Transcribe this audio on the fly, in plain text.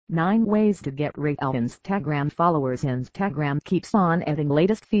9 Ways to Get Real Instagram Followers. Instagram keeps on adding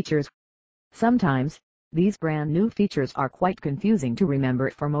latest features. Sometimes, these brand new features are quite confusing to remember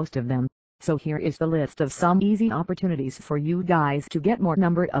for most of them, so here is the list of some easy opportunities for you guys to get more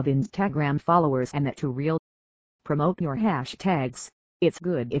number of Instagram followers and that to real. Promote your hashtags. It's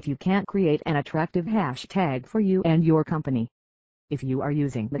good if you can't create an attractive hashtag for you and your company. If you are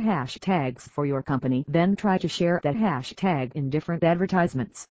using the hashtags for your company, then try to share that hashtag in different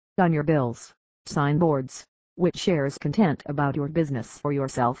advertisements, on your bills, signboards, which shares content about your business or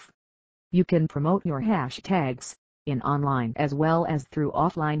yourself. You can promote your hashtags in online as well as through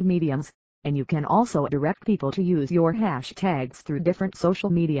offline mediums, and you can also direct people to use your hashtags through different social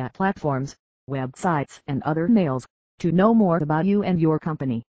media platforms, websites and other mails, to know more about you and your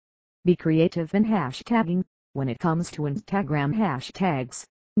company. Be creative in hashtagging. When it comes to Instagram hashtags,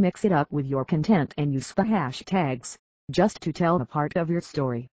 mix it up with your content and use the hashtags just to tell a part of your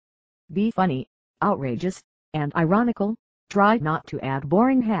story. Be funny, outrageous, and ironical. Try not to add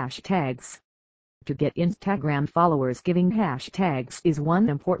boring hashtags. To get Instagram followers, giving hashtags is one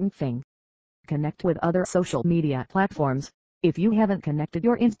important thing. Connect with other social media platforms. If you haven't connected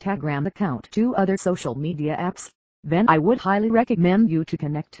your Instagram account to other social media apps, then I would highly recommend you to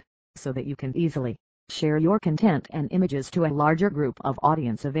connect, so that you can easily share your content and images to a larger group of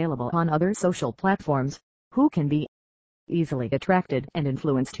audience available on other social platforms, who can be easily attracted and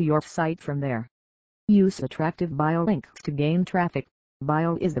influenced to your site from there. Use attractive bio links to gain traffic.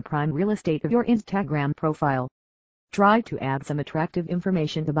 Bio is the prime real estate of your Instagram profile. Try to add some attractive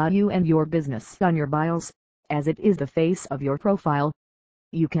information about you and your business on your bios, as it is the face of your profile.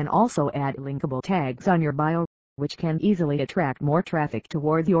 You can also add linkable tags on your bio, which can easily attract more traffic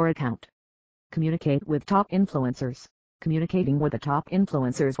toward your account. Communicate with top influencers. Communicating with the top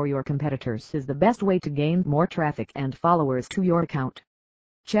influencers or your competitors is the best way to gain more traffic and followers to your account.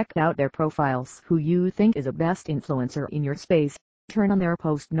 Check out their profiles. Who you think is a best influencer in your space. Turn on their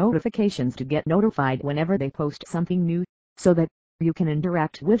post notifications to get notified whenever they post something new, so that you can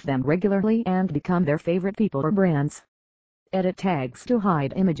interact with them regularly and become their favorite people or brands. Edit tags to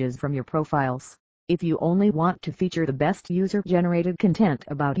hide images from your profiles. If you only want to feature the best user-generated content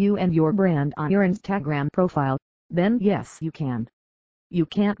about you and your brand on your Instagram profile, then yes, you can. You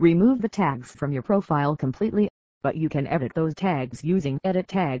can't remove the tags from your profile completely, but you can edit those tags using edit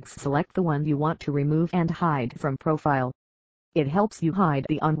tags. Select the one you want to remove and hide from profile. It helps you hide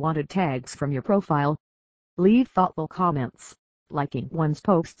the unwanted tags from your profile. Leave thoughtful comments. Liking one's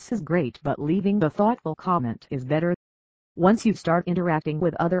posts is great, but leaving the thoughtful comment is better. Once you start interacting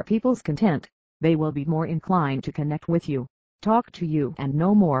with other people's content, they will be more inclined to connect with you, talk to you and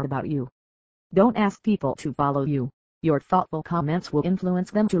know more about you. Don't ask people to follow you. Your thoughtful comments will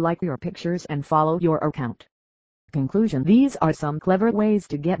influence them to like your pictures and follow your account. Conclusion: these are some clever ways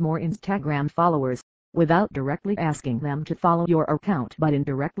to get more Instagram followers, without directly asking them to follow your account but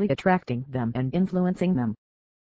indirectly attracting them and influencing them.